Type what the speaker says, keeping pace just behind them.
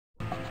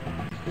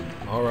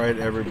Alright,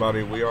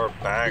 everybody, we are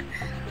back,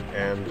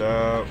 and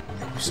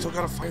we still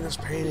gotta find this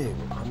painting.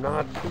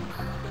 Gotta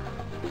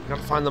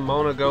find the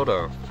Mona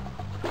Gota.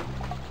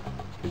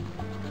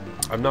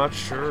 I'm not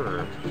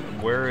sure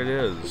where it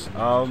is.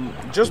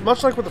 Just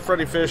much like with the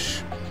Freddy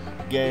Fish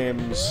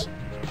games,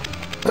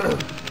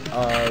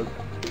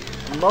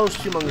 most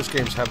Humongous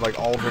games have like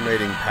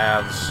alternating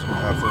paths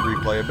for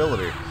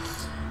replayability,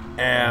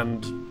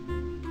 and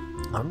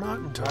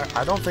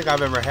I don't think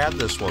I've ever had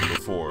this one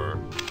before.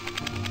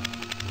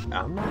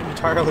 I'm not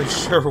entirely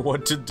sure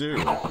what to do.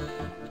 I'm gonna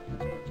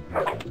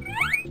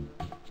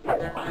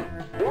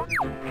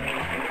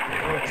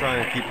try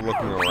and keep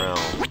looking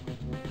around.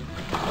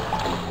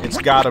 It's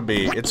gotta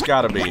be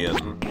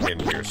in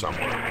here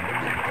somewhere.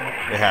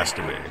 It has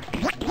to be.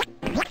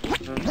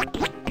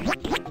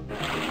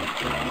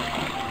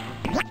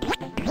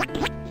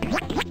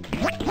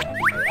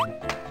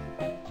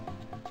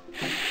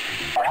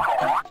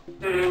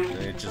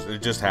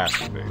 It just has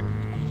to be.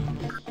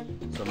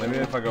 So maybe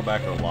if I go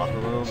back to the locker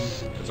room,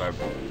 because I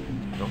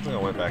don't think I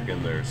went back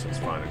in there since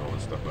finding all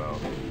this stuff out.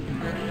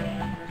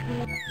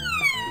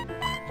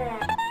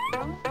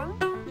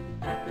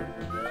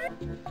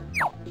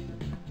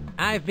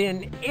 I've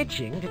been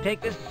itching to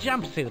take this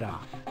jumpsuit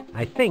off.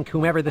 I think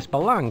whomever this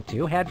belonged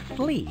to had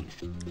fleas.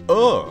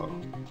 Ugh.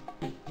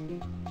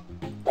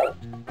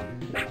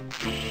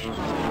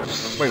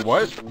 Wait,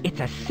 what?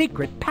 It's a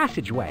secret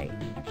passageway.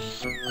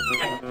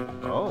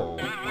 Oh,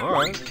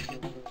 alright.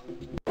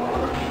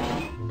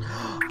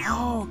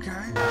 Oh,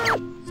 okay.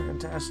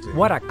 Fantastic.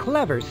 What a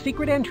clever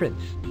secret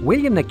entrance.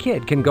 William the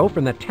Kid can go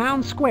from the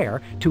town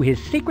square to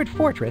his secret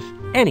fortress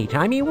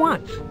anytime he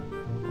wants.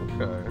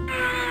 Okay.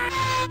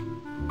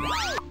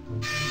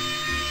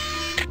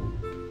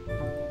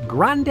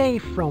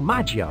 Grande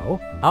formaggio.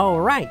 Oh,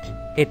 right.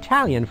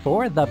 Italian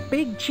for the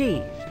big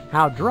cheese.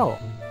 How droll.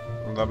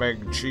 The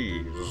big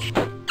cheese.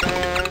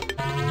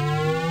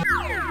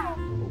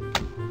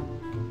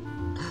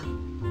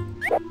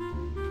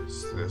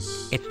 What's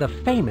this? It's the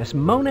famous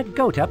Mona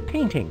Gota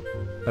painting.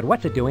 But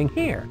what's it doing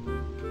here?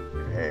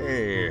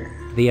 Hey.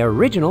 The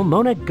original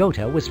Mona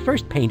Gota was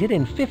first painted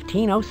in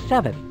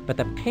 1507, but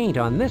the paint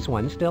on this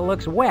one still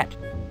looks wet.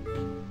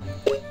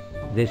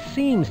 This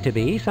seems to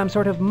be some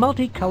sort of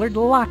multicolored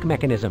lock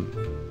mechanism.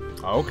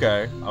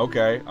 Okay,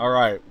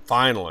 alright,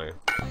 finally.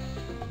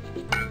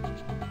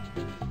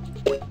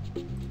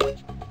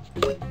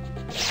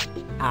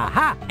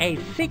 Aha! A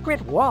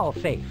secret wall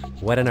safe.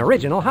 What an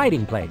original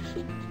hiding place.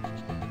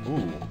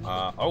 Ooh,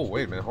 oh,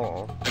 wait a minute,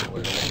 hold on.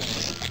 Wait a minute.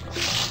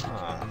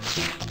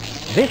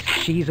 This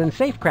cheese and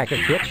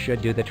safecracker kit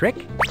should do the trick.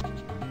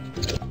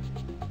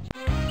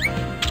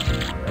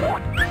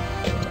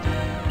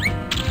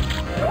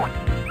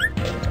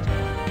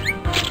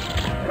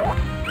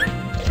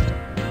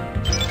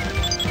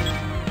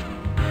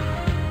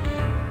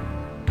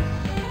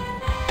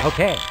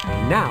 Okay,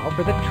 now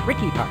for the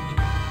tricky part.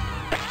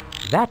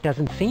 That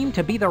doesn't seem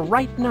to be the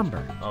right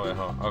number. Oh,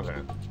 yeah,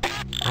 okay.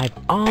 I've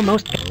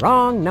almost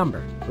wrong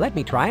number. Let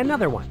me try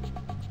another one.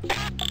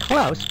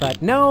 Close,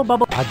 but no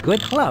bubble. A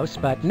good close,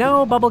 but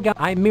no bubble gum.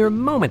 I'm mere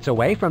moments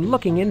away from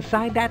looking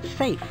inside that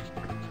safe.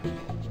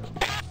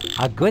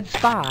 A good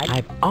spy.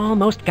 I've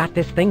almost got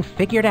this thing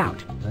figured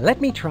out.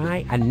 Let me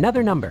try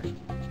another number.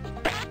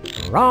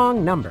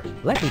 Wrong number.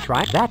 Let me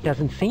try. That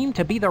doesn't seem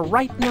to be the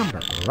right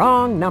number.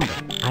 Wrong number.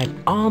 I've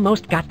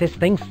almost got this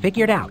thing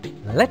figured out.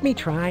 Let me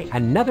try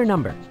another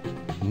number.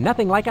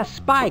 Nothing like a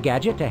spy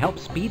gadget to help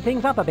speed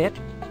things up a bit.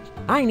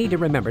 I need to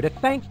remember to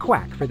thank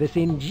Quack for this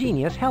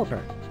ingenious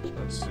helper.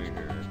 Let's see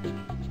here.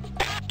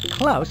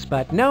 Close,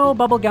 but no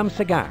bubblegum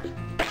cigar.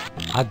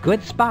 A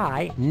good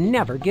spy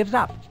never gives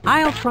up.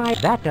 I'll try.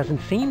 That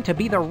doesn't seem to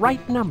be the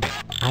right number.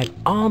 I've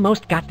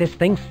almost got this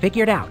thing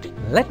figured out.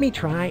 Let me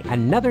try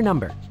another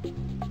number.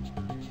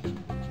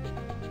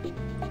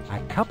 A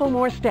couple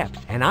more steps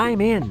and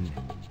I'm in.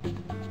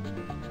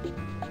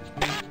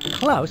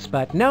 Close,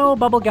 but no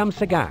bubblegum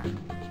cigar.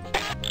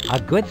 A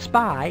good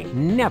spy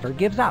never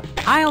gives up.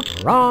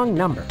 Wrong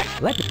number.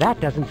 That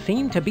doesn't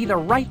seem to be the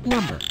right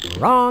number.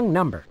 Wrong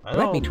number.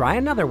 Let me try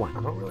another one.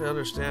 I don't really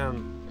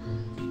understand.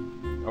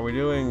 Are we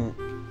doing...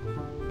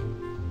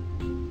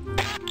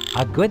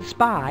 A good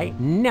spy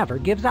never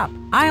gives up.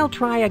 I'll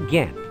try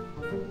again.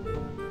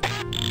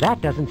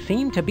 That doesn't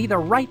seem to be the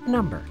right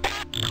number.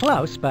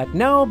 Close, but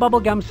no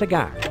bubblegum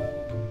cigar.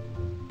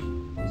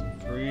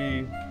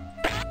 3.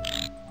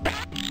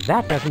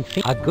 That doesn't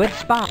seem... A good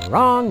spy.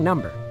 Wrong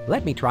number.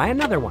 Let me try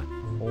another one.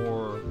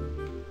 4.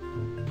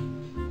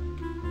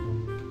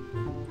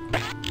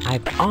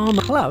 I've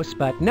almost close,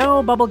 but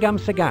no bubblegum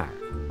cigar.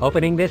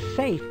 Opening this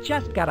safe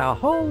just got a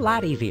whole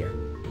lot easier.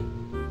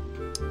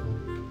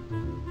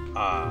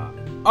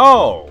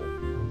 Oh!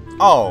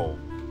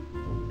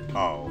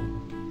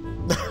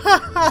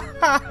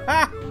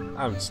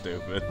 I'm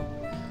stupid.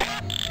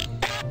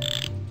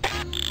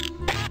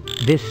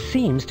 This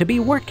seems to be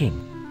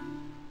working.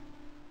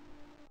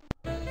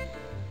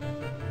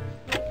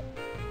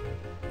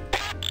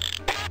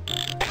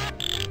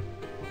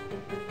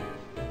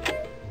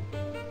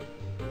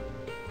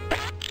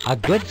 A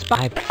good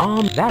spot.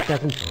 That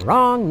doesn't.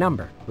 Wrong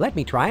number. Let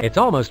me try. It's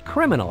almost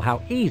criminal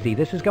how easy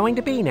this is going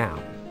to be now.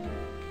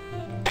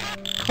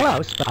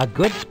 Close, but a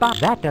good spot.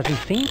 That doesn't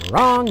seem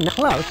wrong.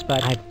 Close,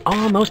 but I've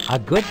almost a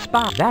good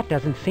spot. That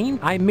doesn't seem.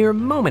 I'm mere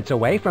moments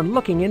away from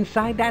looking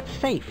inside that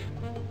safe.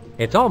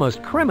 It's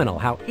almost criminal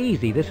how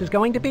easy this is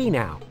going to be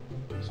now.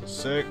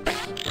 6.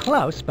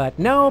 Close, but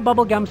no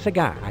bubblegum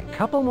cigar. A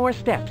couple more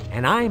steps,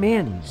 and I'm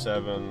in.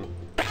 7.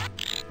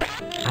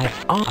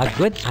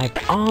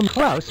 I'm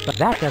close, but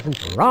that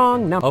doesn't.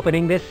 Wrong number.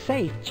 Opening this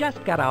safe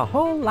just got a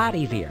whole lot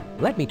easier.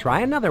 Let me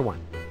try another one.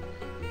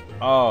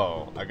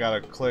 Oh, I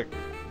gotta click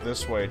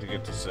this way to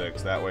get to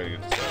 6, that way to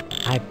get to 7.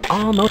 I'm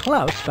almost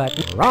close,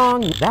 but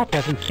wrong. That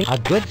doesn't seem a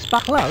good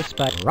spot. Close,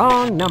 but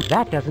wrong number.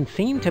 That doesn't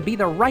seem to be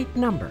the right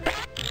number.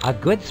 A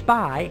good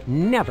spy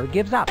never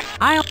gives up.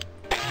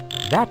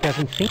 That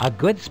doesn't seem a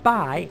good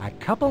spy. A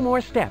couple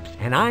more steps,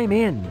 and I'm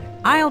in.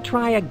 I'll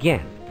try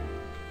again.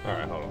 All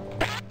right, hold on.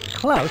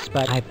 Close,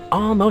 but I've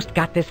almost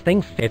got this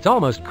thing. It's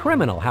almost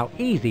criminal how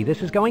easy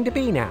this is going to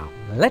be now.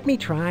 Let me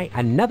try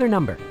another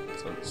number.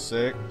 So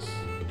 6.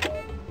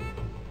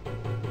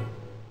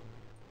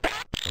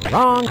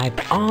 Wrong.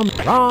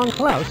 Wrong.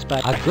 Close,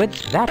 but a good.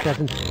 That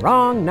doesn't.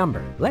 Wrong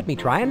number. Let me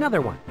try another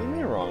one. Give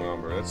me a wrong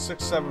number. That's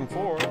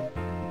 674.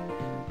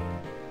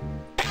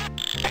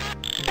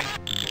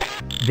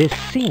 This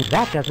seems.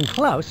 That doesn't.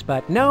 Close,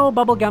 but no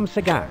bubblegum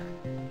cigar.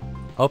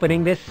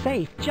 Opening this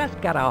safe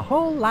just got a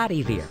whole lot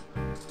easier.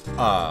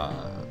 Well,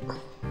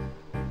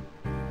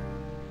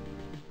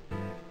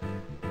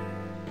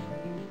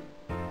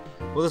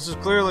 this is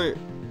clearly.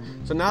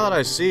 So now that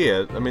I see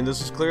it, I mean,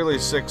 this is clearly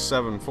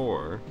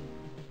 674.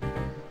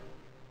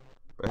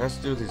 But it has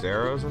to do with these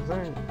arrows, I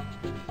think.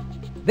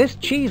 This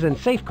cheese and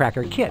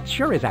safecracker kit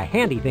sure is a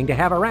handy thing to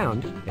have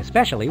around,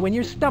 especially when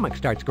your stomach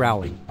starts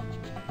growling.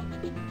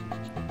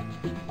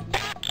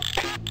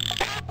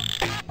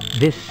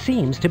 This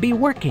seems to be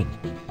working.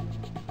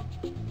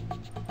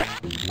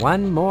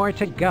 One more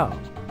to go.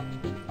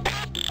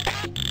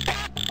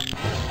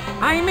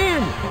 I'm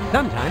in!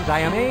 Sometimes I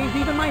amaze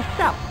even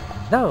myself.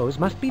 Those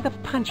must be the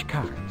punch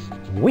cards.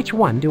 Which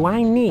one do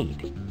I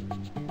need?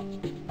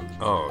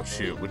 Oh,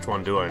 shoot. Which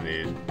one do I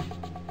need?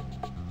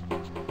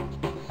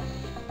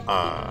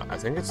 I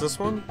think it's this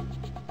one?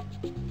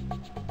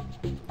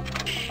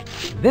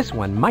 This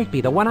one might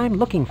be the one I'm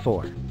looking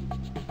for.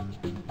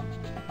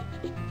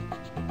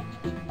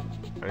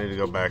 I need to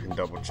go back and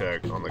double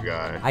check on the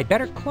guy. I'd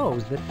better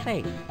close the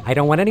safe. I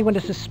don't want anyone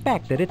to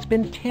suspect that it's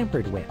been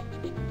tampered with.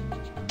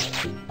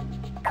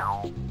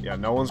 Yeah,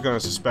 no one's gonna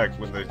suspect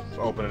when they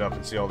open it up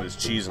and see all these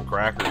cheese and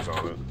crackers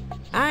on it.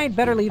 I'd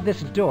better leave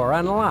this door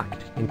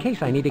unlocked, in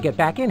case I need to get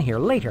back in here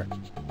later.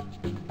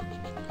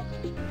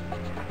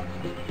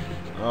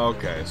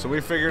 Okay, so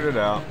we figured it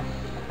out.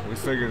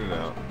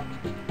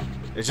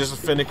 It's just a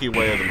finicky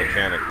way of the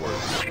mechanic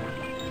works.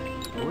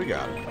 But we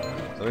got it.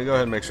 So let me go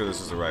ahead and make sure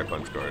this is the right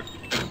punch card.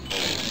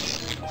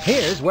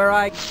 Here's where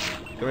I...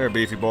 Come here,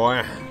 beefy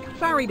boy.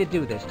 Sorry to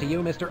do this to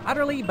you, Mr.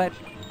 Utterly, but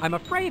I'm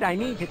afraid I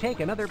need to take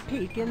another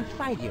peek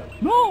inside you.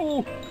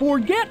 No,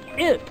 forget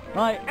it.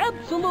 I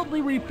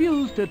absolutely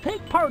refuse to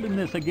take part in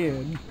this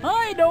again.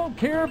 I don't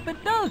care if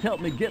it does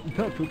help me get in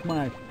touch with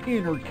my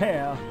inner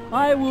calf.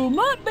 I will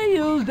not be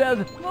used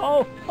as...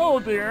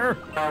 Oh dear.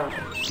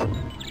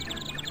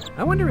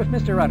 I wonder if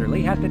Mr.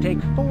 Utterly has to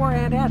take 4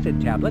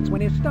 antacid tablets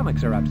when his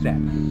stomachs are upset.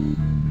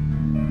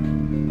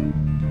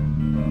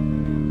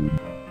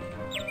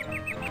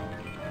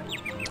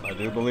 I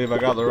do believe I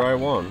got the right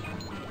one.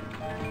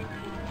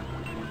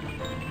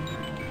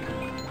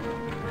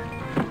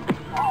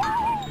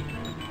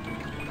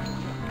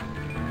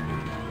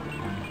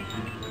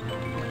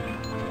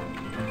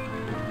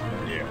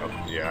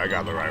 Yeah, I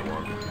got the right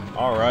one.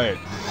 Alright.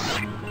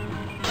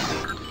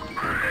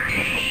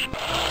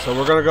 So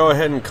we're gonna go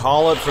ahead and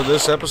call it for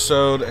this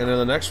episode, and in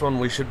the next one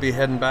we should be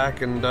heading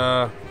back and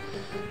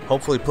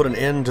hopefully put an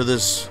end to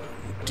this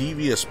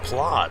devious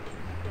plot.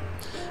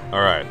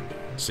 Alright,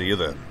 see you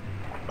then.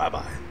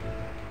 Bye-bye.